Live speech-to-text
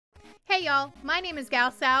Hey y'all, my name is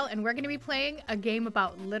GalSal and we're going to be playing a game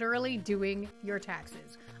about literally doing your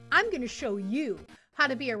taxes. I'm going to show you how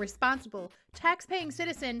to be a responsible, tax-paying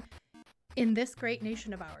citizen in this great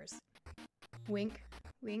nation of ours. Wink,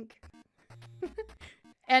 wink.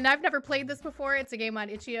 And I've never played this before. It's a game on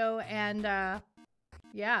itch.io and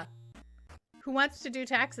yeah. Who wants to do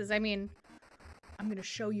taxes? I mean, I'm going to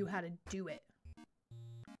show you how to do it.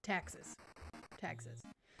 Taxes. Taxes.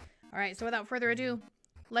 All right, so without further ado,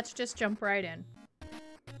 let's just jump right in.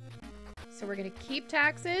 So we're going to keep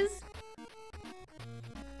taxes.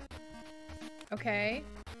 Okay.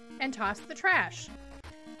 And toss the trash.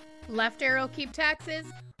 Left arrow, keep taxes.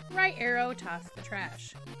 Right arrow, toss the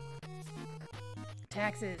trash.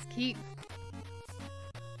 Taxes, keep.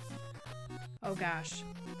 Oh gosh.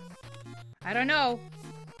 I don't know.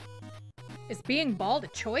 Is being bald a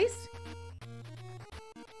choice?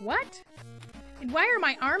 What? And why are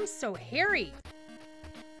my arms so hairy?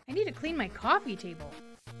 I need to clean my coffee table.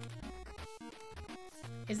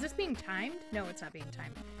 Is this being timed? No, it's not being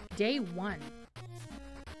timed. Day 1.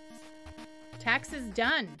 Taxes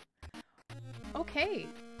done. Okay.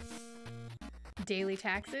 Daily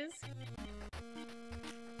taxes.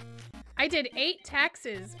 I did 8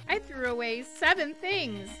 taxes. I threw away 7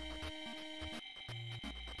 things.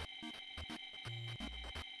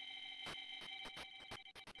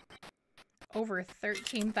 Over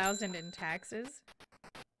 13,000 in taxes.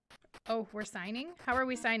 Oh, we're signing? How are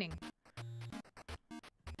we signing?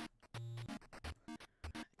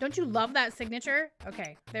 Don't you love that signature?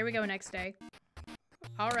 Okay, there we go, next day.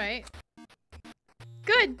 All right.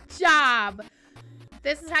 Good job!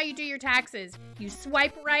 This is how you do your taxes. You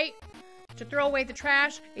swipe right to throw away the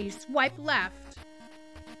trash, and you swipe left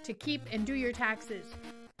to keep and do your taxes.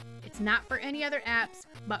 It's not for any other apps,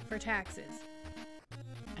 but for taxes.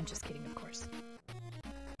 I'm just kidding, of course.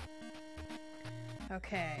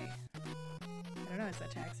 Okay. I don't know, is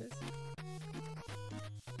that taxes?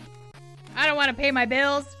 I don't want to pay my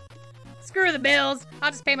bills. Screw the bills.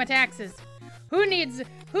 I'll just pay my taxes. Who needs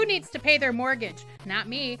to pay their mortgage? Not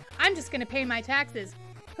me. I'm just going to pay my taxes.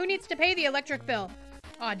 Who needs to pay the electric bill?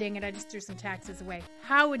 Aw, dang it, I just threw some taxes away.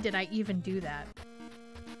 How did I even do that?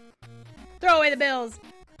 Throw away the bills.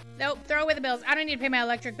 Nope, throw away the bills. I don't need to pay my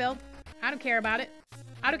electric bill. I don't care about it.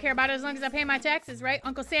 I don't care about it as long as I pay my taxes, right?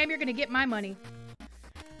 Uncle Sam, you're going to get my money.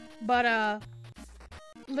 But,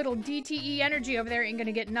 little DTE Energy over there ain't going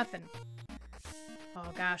to get nothing. Oh,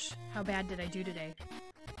 gosh. How bad did I do today?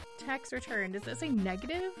 Tax return. Does that say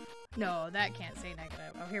negative? No, that can't say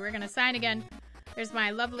negative. Okay, we're going to sign again. There's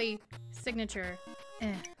my lovely signature.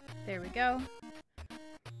 There we go.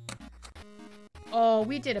 Oh,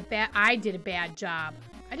 I did a bad job.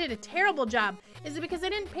 I did a terrible job. Is it because I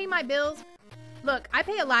didn't pay my bills? Look, I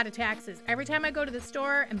pay a lot of taxes. Every time I go to the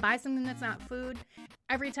store and buy something that's not food,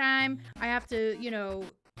 every time I have to, you know,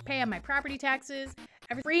 pay on my property taxes,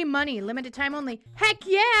 every free money, limited time only. Heck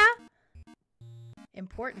yeah!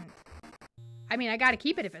 Important. I mean, I gotta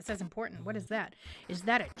keep it if it says important. What is that? Is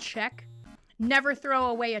that a check? Never throw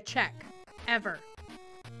away a check. Ever.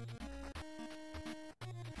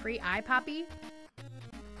 Free eye poppy?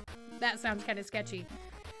 That sounds kind of sketchy.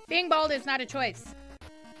 Being bald is not a choice.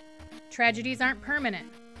 Tragedies aren't permanent.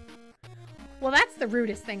 Well, that's the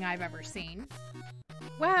rudest thing I've ever seen.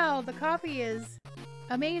 Wow, the coffee is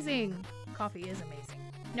amazing. Coffee is amazing.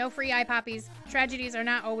 No free eye poppies. Tragedies are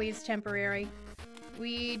not always temporary.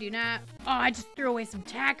 We do not... Oh, I just threw away some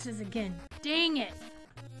taxes again. Dang it.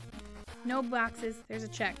 No boxes. There's a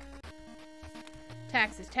check.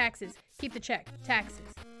 Taxes, taxes. Keep the check.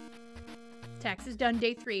 Taxes. Taxes done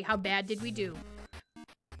day 3. How bad did we do?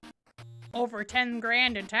 Over 10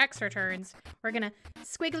 grand in tax returns. We're gonna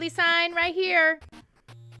squiggly sign right here.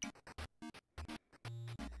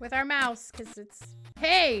 With our mouse, because it's...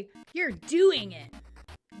 Hey, you're doing it.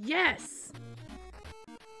 Yes.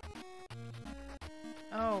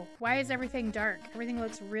 Oh, why is everything dark? Everything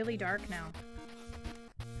looks really dark now.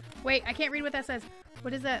 Wait, I can't read what that says.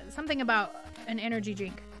 What is that? Something about an energy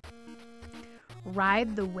drink.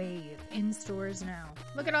 Ride the wave in stores now.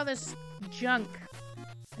 Look at all this junk.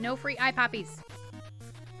 No free eye poppies.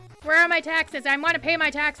 Where are my taxes? I want to pay my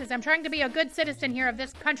taxes. I'm trying to be a good citizen here of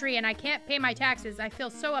this country and I can't pay my taxes. I feel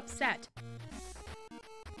so upset.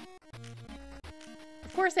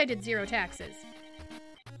 Of course I did 0 taxes.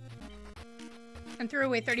 And threw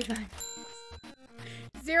away 35.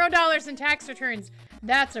 $0 in tax returns.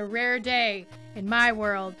 That's a rare day in my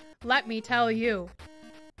world. Let me tell you.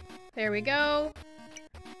 There we go.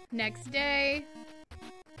 Next day.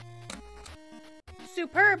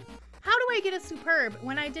 Superb. How do I get a superb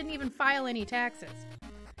when I didn't even file any taxes?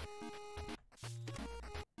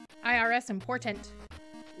 IRS important.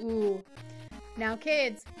 Ooh. Now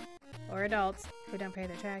kids, or adults who don't pay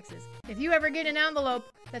their taxes, if you ever get an envelope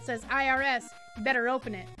that says IRS, you better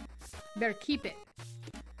open it. You better keep it.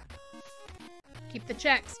 Keep the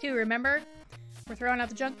checks too, remember? We're throwing out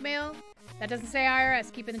the junk mail. That doesn't say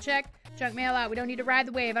IRS. Keeping the check, junk mail out. We don't need to ride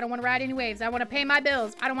the wave. I don't want to ride any waves. I want to pay my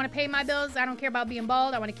bills. I don't want to pay my bills. I don't care about being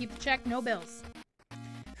bald. I want to keep the check, no bills.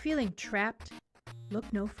 Feeling trapped?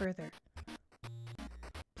 Look no further.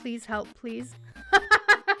 Please help, please.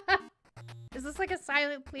 Is this like a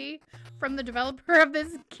silent plea from the developer of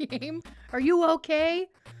this game? Are you okay?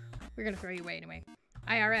 We're gonna throw you away anyway.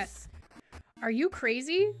 IRS. Are you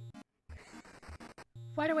crazy?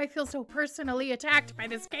 Why do I feel so personally attacked by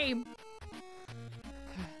this game?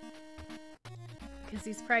 Because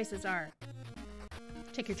these prices are.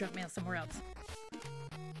 Take your junk mail somewhere else.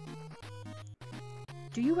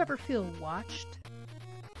 Do you ever feel watched?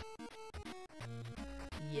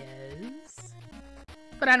 Yes.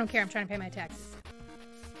 But I don't care, I'm trying to pay my taxes.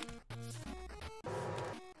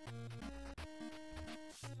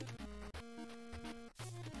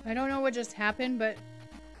 I don't know what just happened, but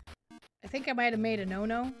I think I might have made a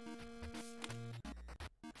no-no.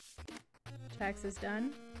 Taxes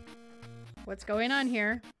done. What's going on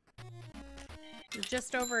here? It's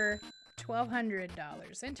just over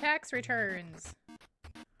 $1,200 in tax returns.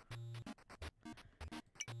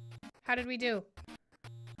 How did we do?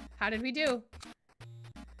 How did we do?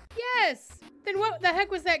 Yes! Then what the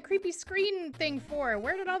heck was that creepy screen thing for?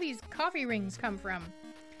 Where did all these coffee rings come from?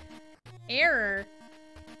 Error?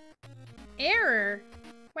 Error?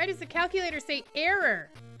 Why does the calculator say error?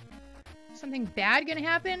 Something bad gonna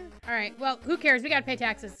happen? Alright, well, who cares? We gotta pay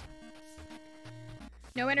taxes.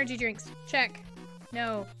 No energy drinks. Check.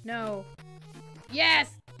 No, no.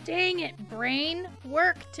 Yes! Dang it, brain!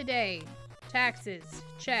 Work today. Taxes.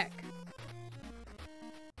 Check.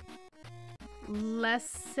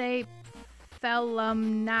 Laissez-felum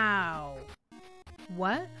now.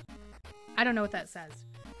 What? I don't know what that says.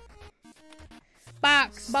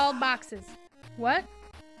 Box. Bald boxes. What?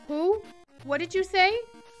 Who? What did you say?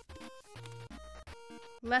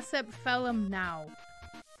 Laissez-felum now.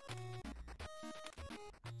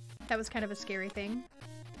 That was kind of a scary thing.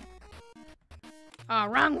 Oh,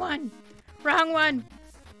 wrong one. Wrong one.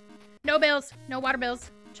 No bills. No water bills.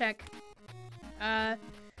 Check. No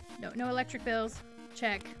electric bills.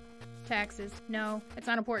 Check. Taxes. No, it's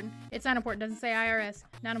not important. It's not important. Doesn't say IRS.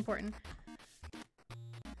 Not important.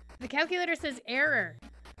 The calculator says error.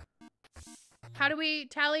 How do we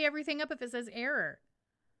tally everything up if it says error?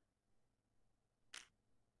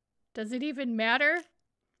 Does it even matter?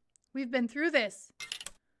 We've been through this.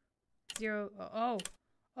 Zero. Oh.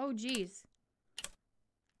 Oh, geez.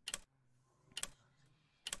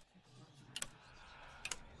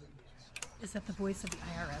 Is that the voice of the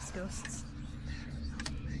IRS ghosts?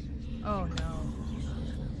 Oh no.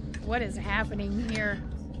 What is happening here?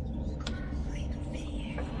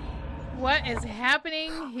 What is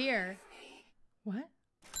happening here? What?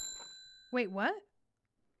 Wait, what?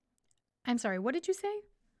 I'm sorry, what did you say?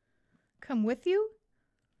 Come with you?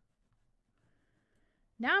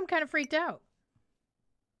 Now I'm kind of freaked out.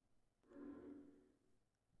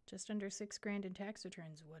 Just under $6 grand in tax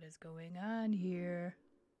returns. What is going on here?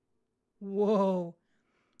 Whoa.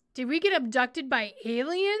 Did we get abducted by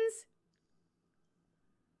aliens?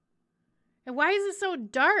 And why is it so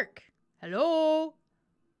dark? Hello?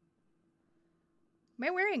 Am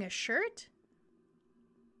I wearing a shirt?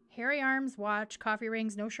 Hairy arms, watch, coffee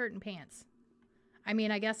rings, no shirt and pants. I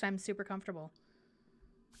mean, I guess I'm super comfortable.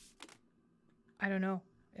 I don't know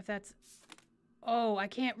if that's... Oh, I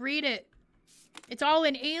can't read it. It's all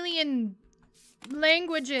in alien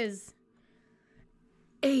languages.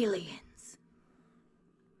 Aliens.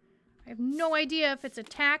 I have no idea if it's a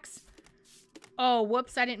tax. Oh,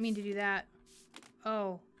 whoops, I didn't mean to do that.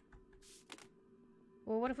 Oh.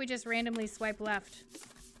 Well, what if we just randomly swipe left?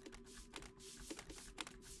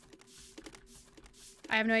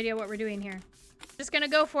 I have no idea what we're doing here. Just gonna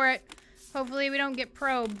go for it. Hopefully we don't get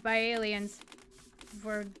probed by aliens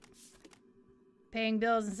for paying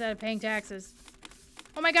bills instead of paying taxes.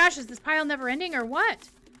 Oh my gosh, is this pile never ending or what?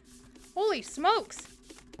 Holy smokes.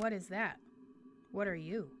 What is that? What are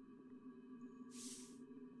you?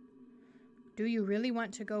 Do you really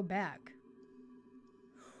want to go back?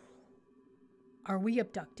 Are we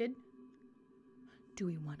abducted? Do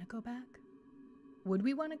we want to go back? Would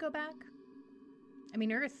we want to go back? I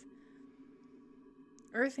mean, Earth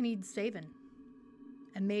needs saving.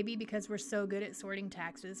 And maybe because we're so good at sorting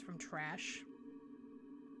taxes from trash,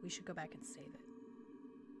 we should go back and save it.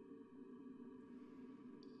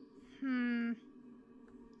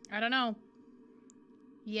 I don't know.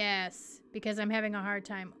 Yes, because I'm having a hard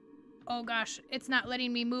time. Oh gosh, it's not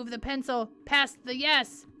letting me move the pencil past the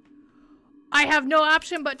yes. I have no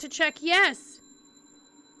option but to check yes.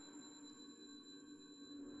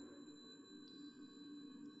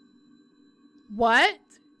 What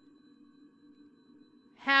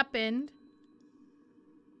happened?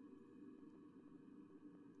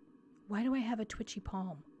 Why do I have a twitchy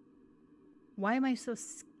palm? Why am I so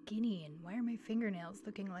skinny and why are my fingernails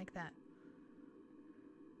looking like that?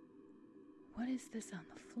 What is this on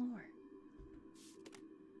the floor?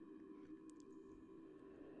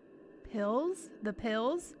 Pills? The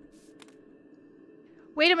pills?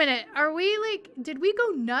 Wait a minute. Are we like, did we go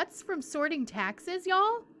nuts from sorting taxes,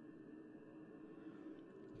 y'all?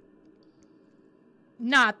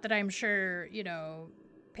 Not that I'm sure, you know,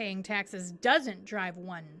 paying taxes doesn't drive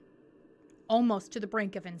one almost to the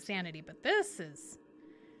brink of insanity, but this is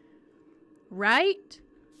right.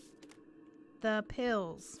 The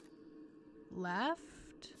pills. Left.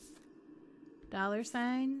 Dollar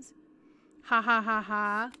signs. Ha ha ha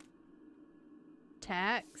ha.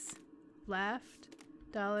 Tax. Left.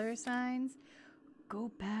 Dollar signs.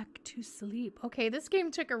 Go back to sleep. Okay, this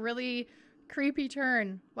game took a really creepy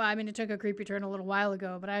turn. Well, I mean, it took a creepy turn a little while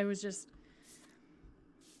ago, but I was just...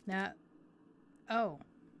 Nah. Oh.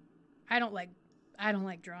 I don't like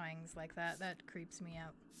drawings like that. That creeps me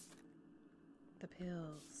out. The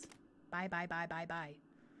pills. Bye, bye, bye, bye, bye.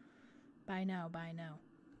 Bye now, bye now.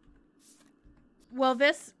 Well,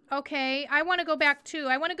 this... Okay, I want to go back too.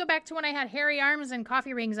 I want to go back to when I had hairy arms and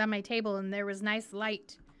coffee rings on my table and there was nice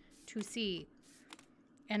light to see.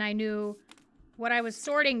 And I knew what I was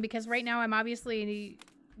sorting because right now I'm obviously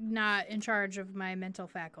not in charge of my mental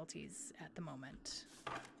faculties at the moment.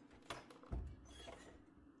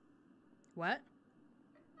 What?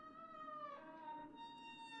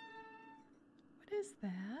 What is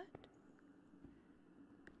that?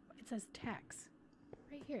 It says tax.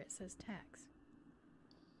 Right here it says tax.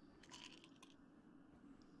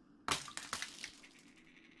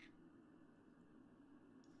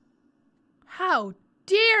 How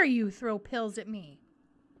dare you throw pills at me?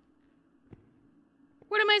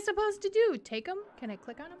 What am I supposed to do? Take them? Can I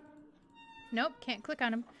click on them? Nope, can't click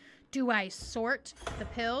on them. Do I sort the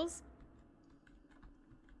pills?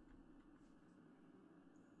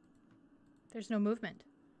 There's no movement.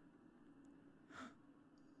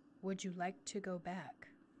 Would you like to go back?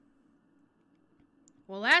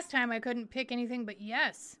 Well, last time I couldn't pick anything but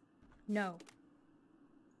yes. No.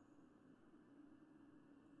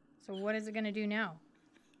 So what is it going to do now?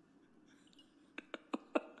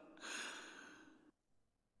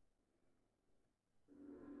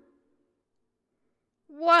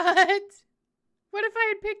 What? What if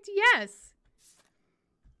I had picked yes?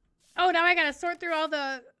 Oh, now I got to sort through all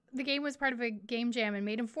the game was part of a game jam and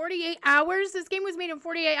made in 48 hours? This game was made in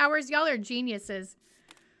 48 hours. Y'all are geniuses.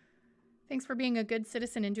 Thanks for being a good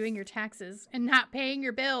citizen and doing your taxes and not paying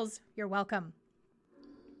your bills. You're welcome.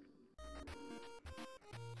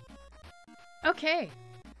 Okay.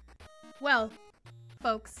 Well,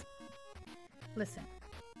 folks, listen.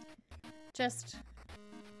 Just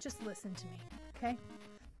listen to me, okay?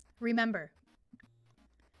 Remember,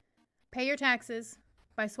 pay your taxes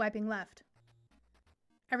by swiping left.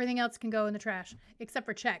 Everything else can go in the trash, except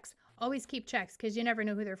for checks. Always keep checks, because you never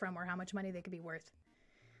know who they're from or how much money they could be worth.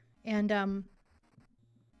 And,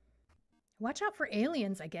 watch out for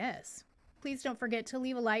aliens, I guess. Please don't forget to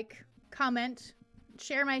leave a like, comment,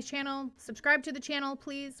 share my channel, subscribe to the channel,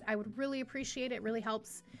 please. I would really appreciate it. It really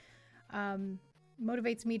helps.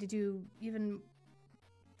 Motivates me to do even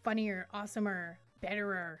funnier, awesomer,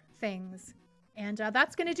 betterer things. And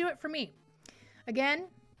that's going to do it for me. Again,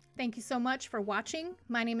 thank you so much for watching.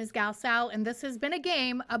 My name is GalSal, and this has been a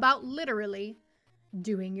game about literally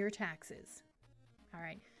doing your taxes. All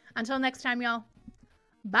right. Until next time, y'all.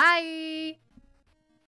 Bye.